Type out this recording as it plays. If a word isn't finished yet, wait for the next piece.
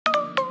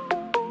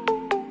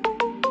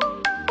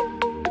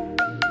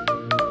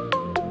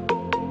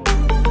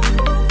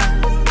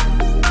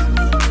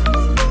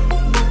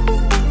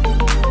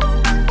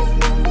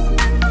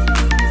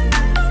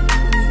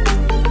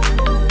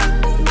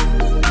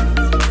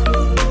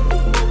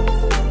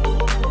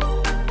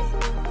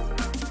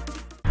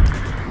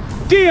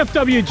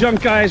DFW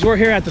Junk Guys, we're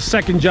here at the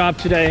second job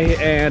today,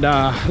 and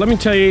let me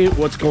tell you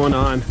what's going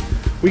on.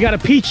 We got a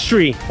peach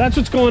tree. That's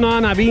what's going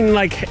on. I've eaten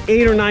like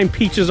 8 or 9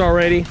 peaches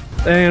already,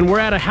 and we're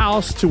at a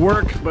house to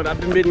work, but I've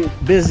been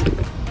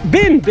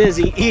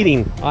busy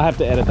eating. I'll have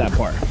to edit that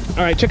part.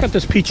 All right, check out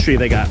this peach tree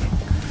they got.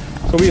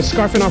 So we are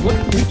scarfing off. Look,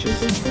 peaches.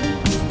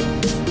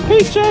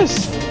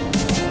 Peaches!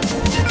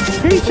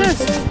 Peaches!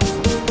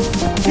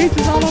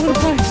 Peaches all over the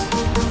place.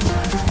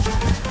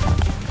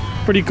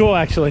 Pretty cool,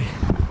 actually.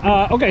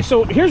 Okay,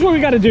 so here's what we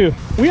got to do.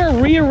 We are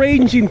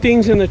rearranging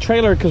things in the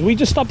trailer because we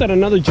just stopped at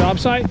another job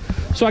site.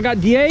 So I got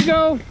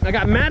Diego, I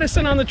got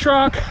Madison on the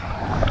truck.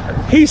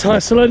 He's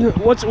hustling.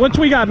 What's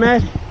we got,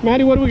 Maddie?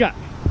 What do we got?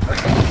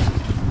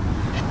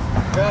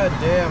 God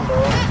damn,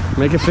 bro.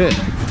 Make it fit.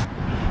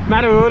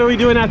 Maddie, what are we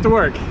doing after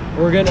work?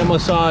 We're getting a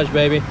massage,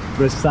 baby.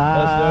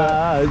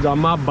 Massage on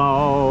my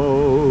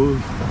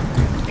balls.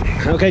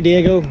 Okay,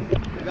 Diego.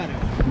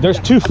 There's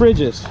 2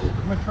 fridges.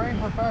 I'm a trained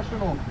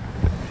professional.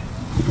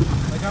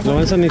 No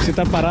vas a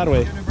necesitar parar,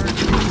 güey.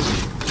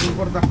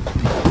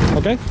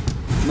 Okay?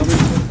 No me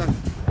importa.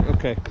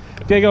 Okay.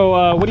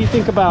 Diego, what do you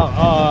think about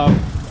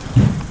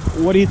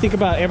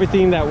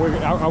everything that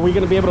are we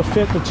going to be able to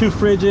fit the 2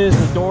 fridges,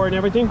 the door and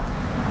everything?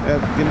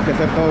 Tiene que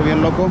ser todo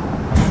bien loco.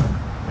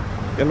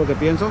 Es lo que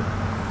pienso.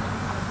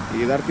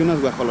 Y darte unas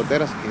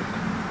guajoloteras que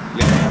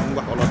le hagan un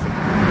guajolote.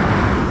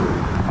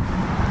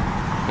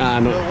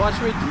 No.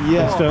 Watch me.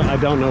 Yeah. I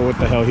don't know what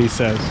the hell he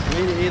says.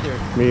 Me either.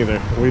 Me either.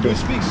 We do. He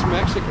speaks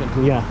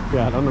Mexican. Yeah,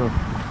 I don't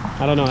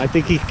know. I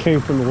think he came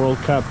from the World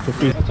Cup to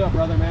feed. What's up,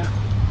 brother, man?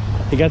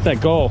 He got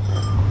that goal.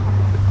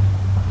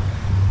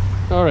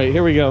 All right,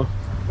 here we go.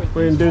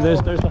 We're gonna do this.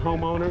 There's the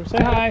homeowner. Say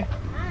hi.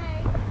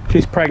 Hi.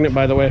 She's pregnant,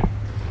 by the way.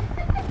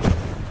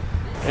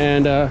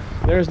 And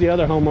there's the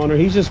other homeowner.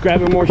 He's just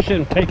grabbing more shit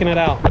and taking it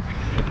out.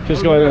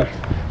 Just going.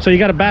 So you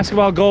got a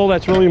basketball goal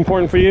that's really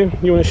important for you.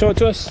 You want to show it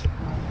to us?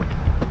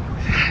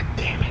 God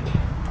damn it!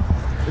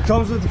 It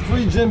comes with a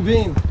free Jim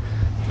Beam.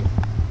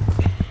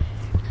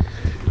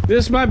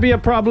 This might be a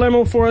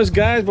problemo for us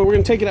guys, but we're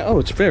gonna take it out. Oh,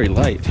 it's very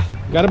light.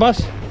 Got it,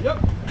 boss? Yep.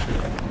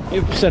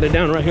 You set it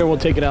down right here. We'll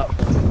take it out.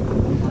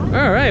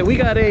 All right, we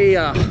got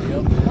a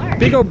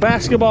big old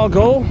basketball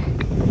goal.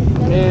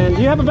 And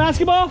do you have a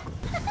basketball?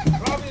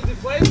 Probably the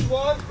deflated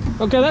one.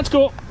 Okay, that's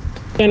cool.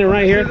 Standing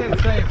right here.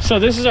 So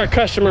this is our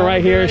customer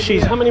right here.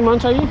 She's, how many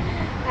months are you?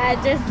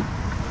 Just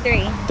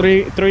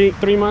 3.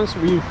 3 months.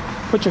 You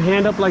put your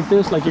hand up like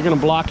this, like you're gonna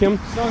block him.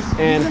 So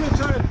and you're gonna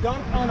try to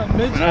dunk on a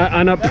midget?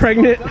 on a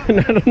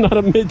pregnant, not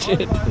a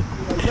midget.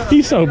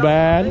 He's so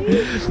bad.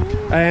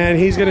 And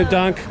he's gonna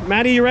dunk.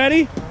 Maddie, you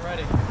ready? I'm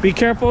ready. Be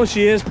careful.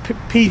 She is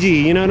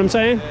PG. You know what I'm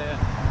saying?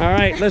 Yeah. All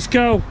right, let's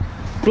go.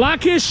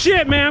 Block his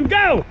shit, man.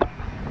 Go.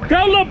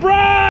 Go,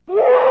 LeBron.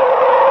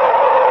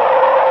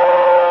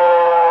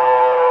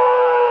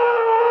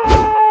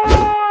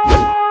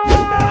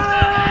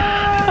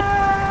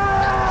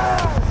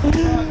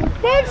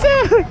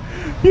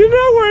 You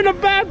know we're in a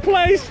bad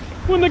place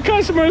when the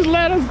customers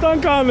let us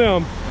dunk on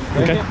them.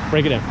 Okay,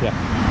 break it down,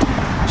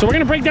 yeah. So we're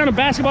gonna break down a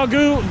basketball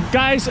goo.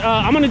 Guys,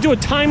 I'm gonna do a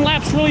time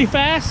lapse really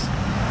fast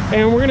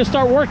and we're gonna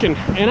start working.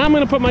 And I'm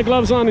gonna put my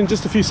gloves on in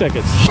just a few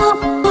seconds.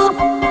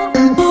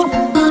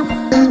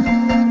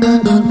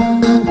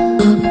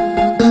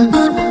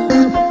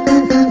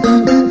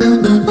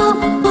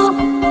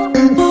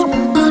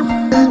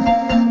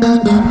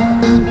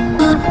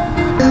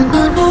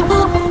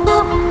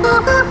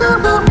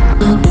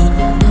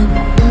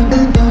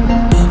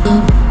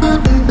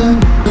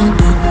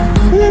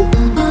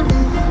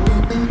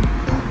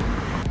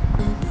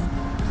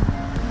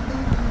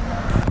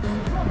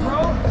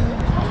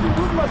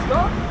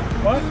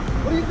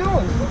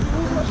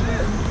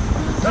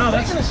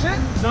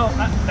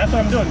 That's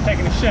what I'm doing,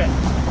 taking a shit.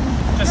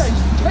 Just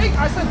take.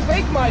 I said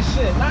take my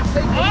shit, not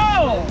take.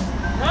 Oh,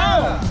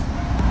 no.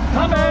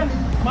 My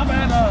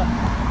bad.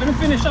 Let me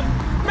finish up.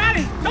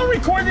 Maddie, don't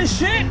record this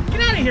shit.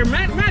 Get out of here,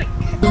 Maddie.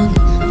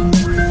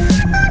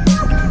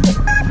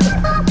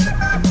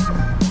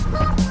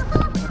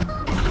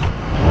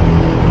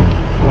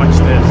 Watch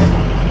this.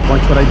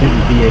 Watch what I did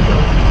with Diego.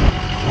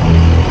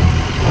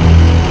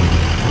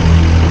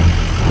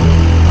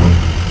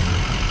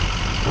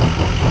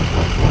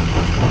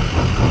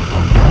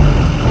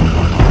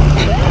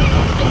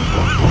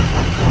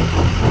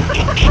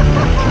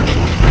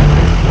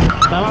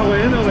 Estaba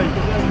bueno, güey.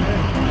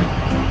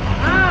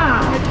 ¡Ah!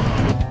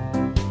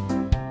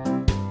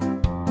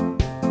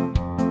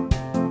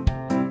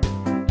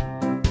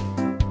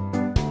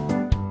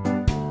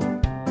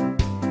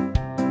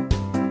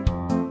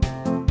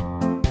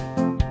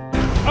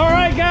 All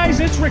right, guys,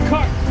 it's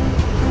Ricardo.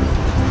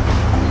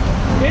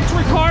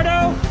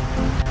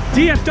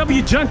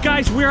 DFW Junk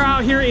Guys. We're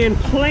out here in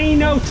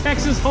Plano,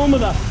 Texas, home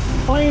of the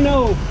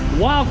Plano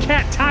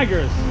Wildcat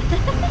Tigers.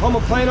 Home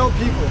of Plano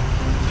people.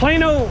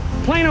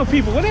 Plano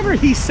people, whatever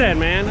he said,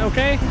 man.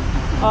 Okay.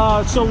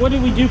 So what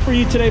did we do for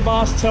you today,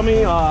 boss? Tell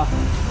me.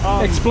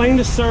 Explain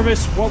the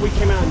service, what we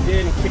came out and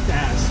did, and kicked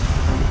ass.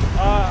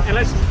 And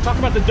let's talk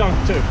about the dunk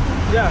too.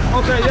 Yeah.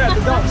 Okay. Yeah.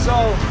 The dunk.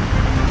 So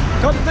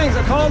couple things.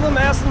 I called them,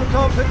 asked them to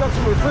come pick up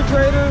some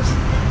refrigerators.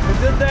 They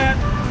did that.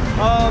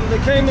 They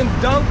came and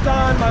dumped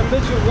on my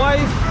midget wife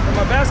and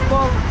my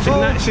basketball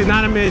coach. She's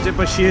not a midget,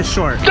 but she is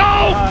short. She's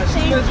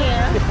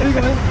midget,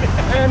 legally.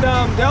 And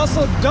they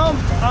also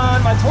dumped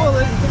on my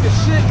toilet and took a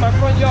shit in my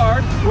front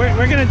yard.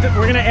 We're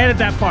gonna edit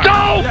that part.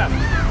 No! Yeah.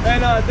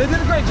 And they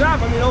did a great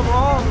job. I mean,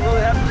 overall, I'm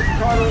really happy with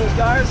the car of those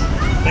guys.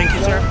 Thank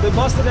you, sir. They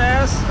busted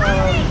ass.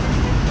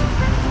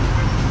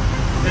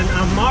 And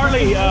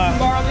Marley,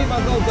 Marley, my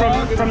little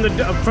dog.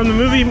 from the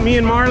movie Me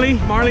and Marley,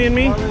 Marley and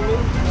Me. Marley and me.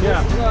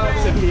 Yeah.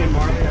 I said Me and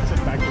Marley. That's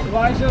it back there.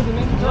 Elijah, the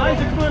Ninja Turtle.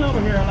 Elijah, come on over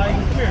here.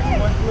 Elijah, come here.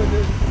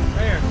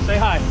 Right here. Say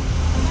hi.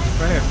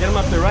 Right here. Get him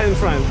up there, right in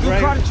front.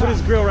 Right. Put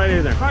his grill right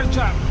in there. Karate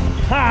chop.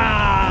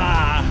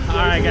 Ha!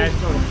 All right, guys.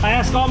 I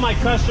ask all my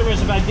customers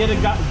if I did a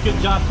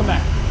good job, come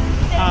back.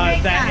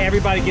 That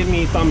everybody give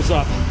me a thumbs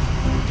up.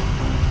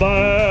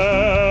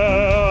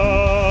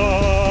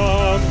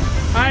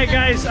 Alright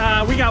guys,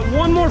 we got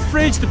one more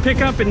fridge to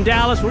pick up in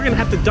Dallas. We're gonna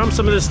have to dump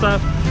some of this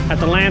stuff at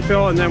the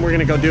landfill and then we're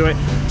gonna go do it.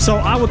 So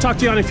I will talk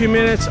to you in a few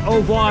minutes. Au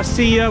revoir,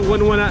 see ya,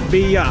 wouldn't wanna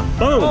be ya.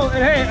 Boom! Oh,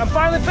 and hey, I'm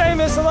finally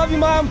famous. I love you,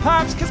 Mom,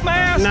 Pops, kiss my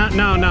ass.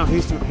 No,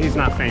 he's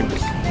not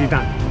famous. He's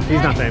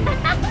not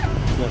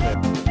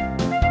famous.